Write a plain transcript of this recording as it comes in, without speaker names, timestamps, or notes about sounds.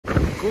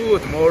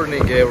Good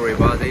morning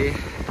everybody,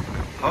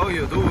 how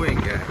you doing?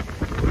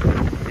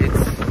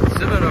 It's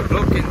 7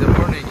 o'clock in the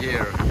morning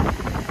here.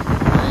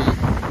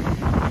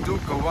 I took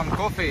one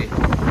coffee,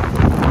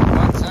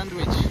 one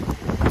sandwich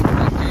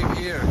and came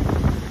here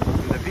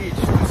to the beach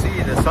to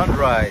see the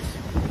sunrise.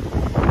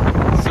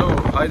 So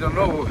I don't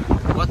know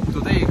what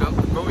today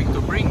going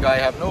to bring. I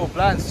have no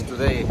plans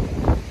today.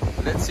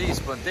 Let's see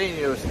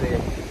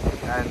spontaneously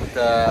and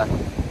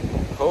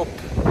hope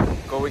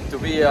going to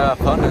be a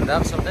fun and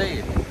awesome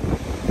day.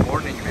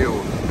 Morning view.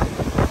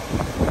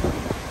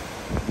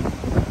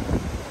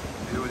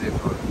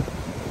 Beautiful.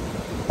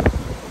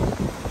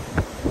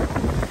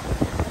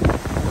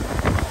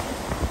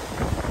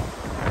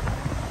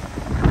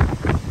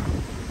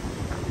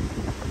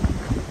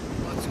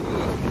 That's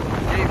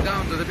good. Came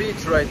down to the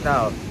beach right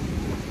now.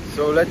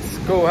 So let's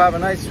go have a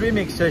nice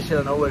swimming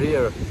session over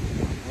here.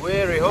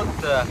 Very hot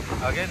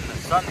again, the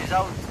sun is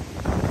out.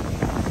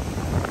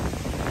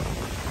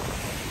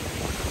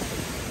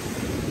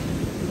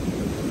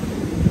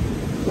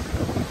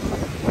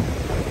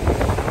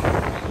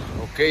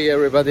 Okay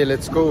everybody,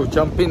 let's go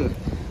jump in.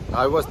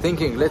 I was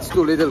thinking let's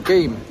do little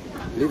game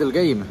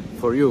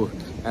for you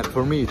and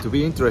for me to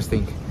be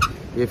interesting.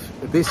 If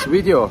this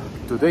video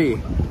today,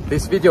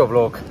 this video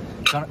vlog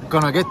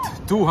gonna get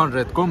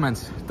 200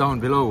 comments down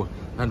below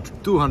and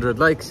 200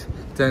 likes,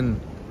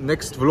 then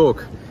next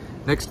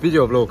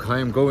video vlog I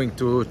am going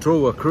to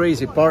throw a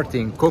crazy party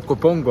in Coco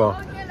Pongo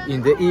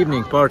in the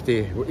evening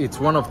party. It's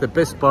one of the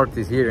best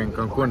parties here in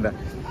Cancun,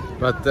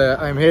 but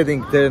I'm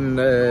heading then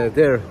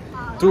there.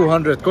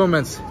 200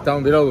 comments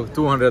down below,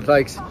 200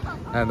 likes,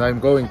 and I'm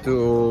going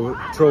to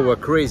throw a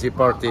crazy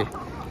party.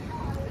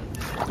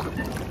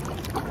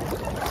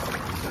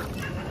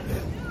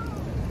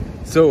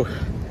 So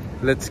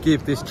let's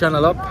keep this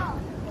channel up,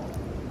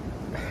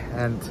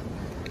 and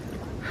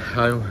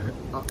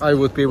I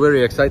would be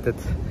very excited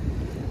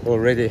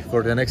already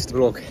for the next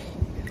vlog.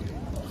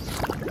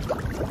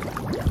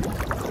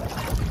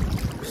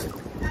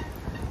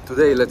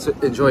 Today let's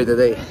enjoy the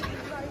day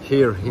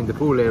here in the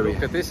pool area.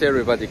 Look at this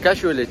everybody,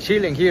 casually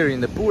chilling here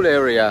in the pool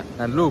area,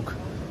 and look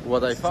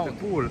what I found.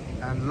 The pool,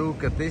 and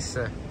look at this,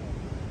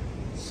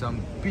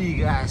 some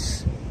big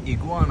ass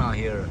iguana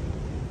here.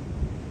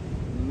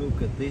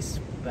 Look at this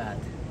bad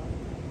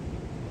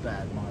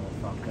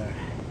motherfucker.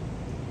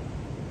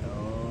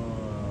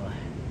 Oh,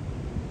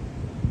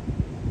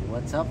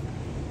 what's up?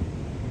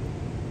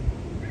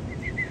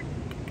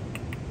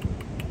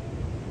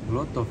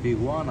 Lot of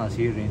iguanas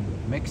here in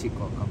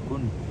Mexico,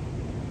 Cancun.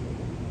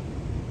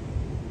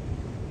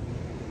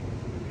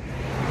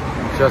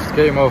 Just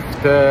came off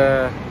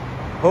the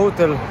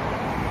hotel.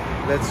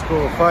 Let's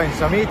go find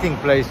some eating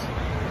place.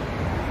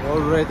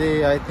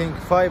 Already I think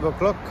 5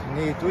 o'clock,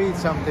 need to eat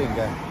something.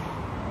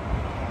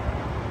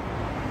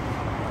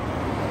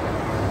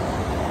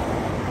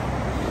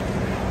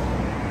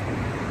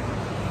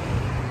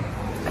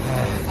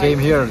 Came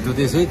here to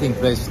this eating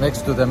place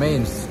next to the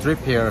main strip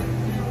here.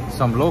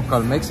 Some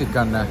local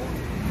Mexican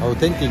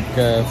authentic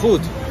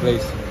food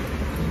place.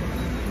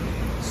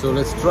 So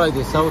let's try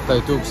this out. I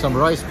took some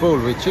rice bowl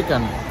with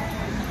chicken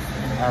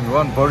and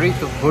one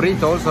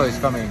burrito also is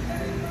coming.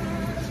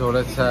 So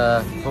let's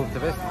hope the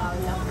best.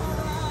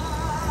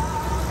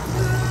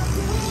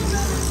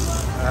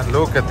 And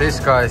look at this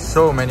guys,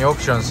 so many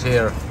options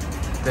here.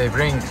 They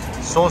bring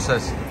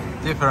sauces,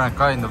 different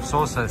kind of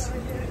sauces.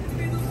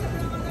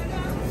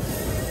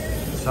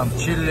 Some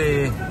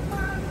chili,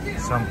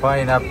 some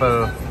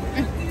pineapple,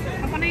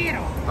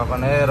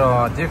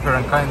 habanero,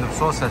 different kind of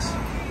sauces.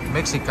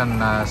 Mexican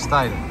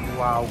style.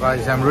 Wow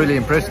guys, I'm really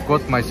impressed.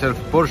 Got myself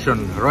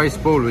portion rice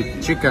bowl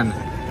with chicken.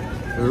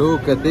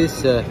 Look at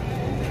this,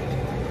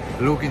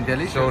 looking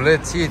delicious. So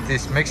let's eat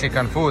this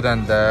Mexican food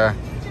and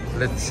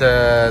let's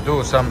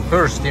do some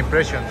first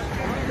impressions.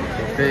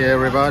 Okay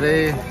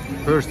everybody,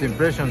 first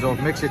impressions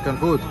of Mexican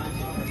food.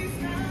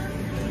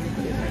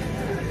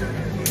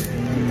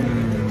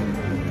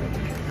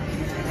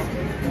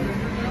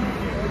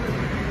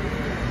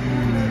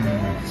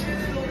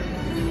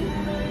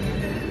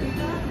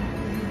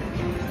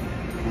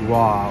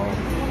 Wow,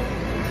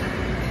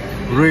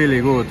 really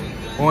good.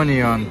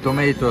 Onion,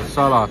 tomato,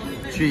 salad,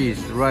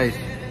 cheese, rice,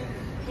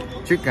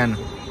 chicken.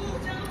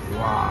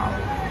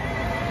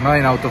 Wow,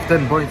 9 out of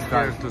 10 points.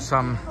 Here to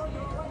some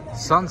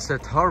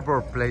sunset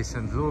harbor place,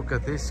 and look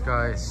at this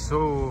guy,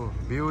 so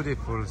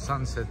beautiful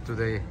sunset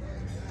today.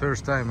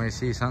 First time I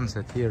see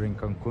sunset here in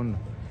Cancun,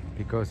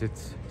 because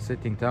it's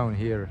setting down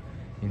here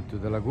into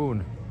the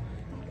lagoon,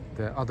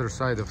 the other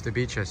side of the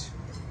beaches.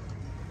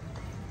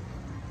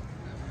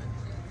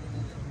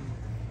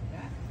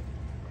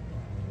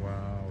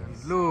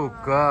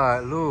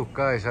 Look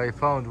guys, I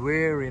found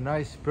very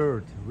nice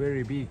bird,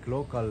 very big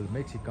local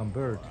Mexican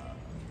bird.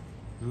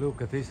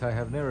 Look at this, I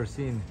have never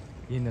seen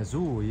in a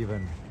zoo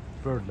even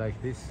bird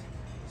like this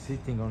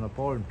sitting on a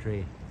palm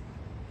tree.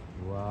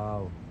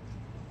 Wow,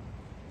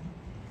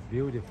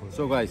 beautiful.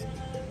 So guys,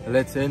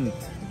 let's end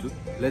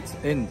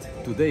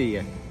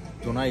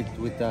tonight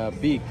with a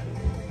big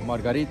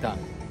margarita.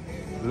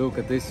 Look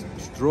at this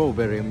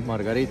strawberry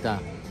margarita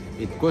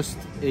It cost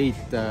 8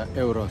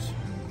 euros.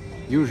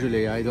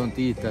 Usually I don't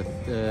eat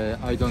that,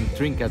 I don't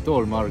drink at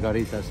all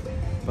margaritas,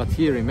 but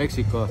here in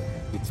Mexico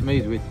it's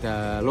made with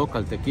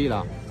local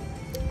tequila,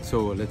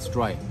 so let's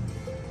try.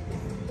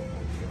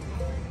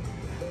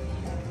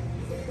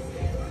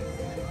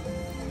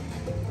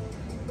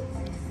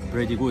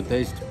 Pretty good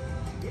taste.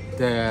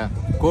 The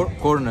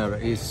corner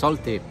is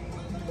salty,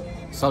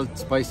 salt,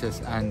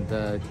 spices, and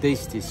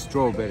tasty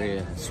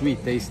strawberry,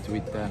 sweet taste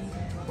with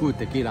good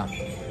tequila.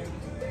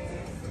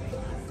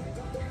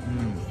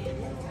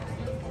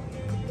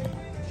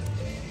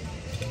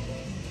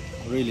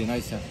 Really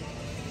nice.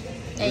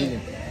 Hey,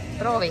 really.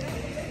 proovi.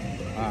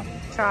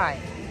 Try.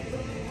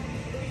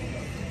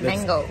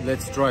 Mango.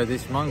 Let's try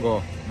this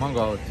mango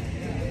out.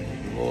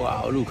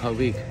 Wow, look how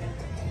big.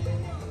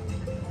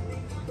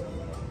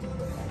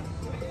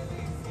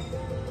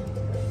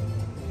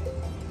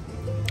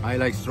 I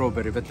like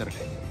strawberry better.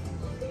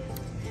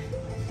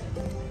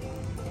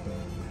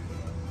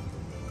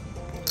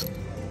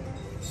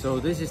 So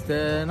this is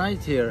the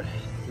night here.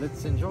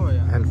 Let's enjoy.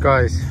 And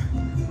guys,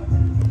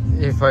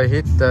 if I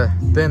hit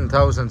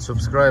 10,000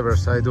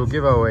 subscribers, I do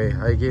giveaway.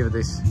 I give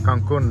this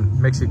Cancun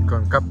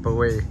Mexican cup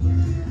away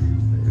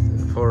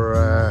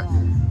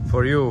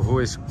for you who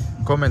is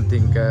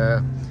commenting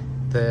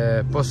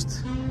the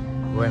post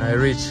when I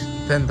reach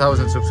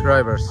 10,000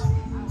 subscribers.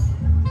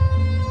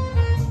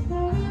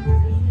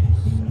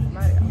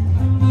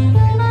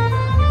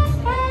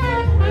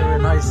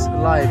 Very nice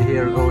light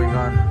here going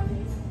on.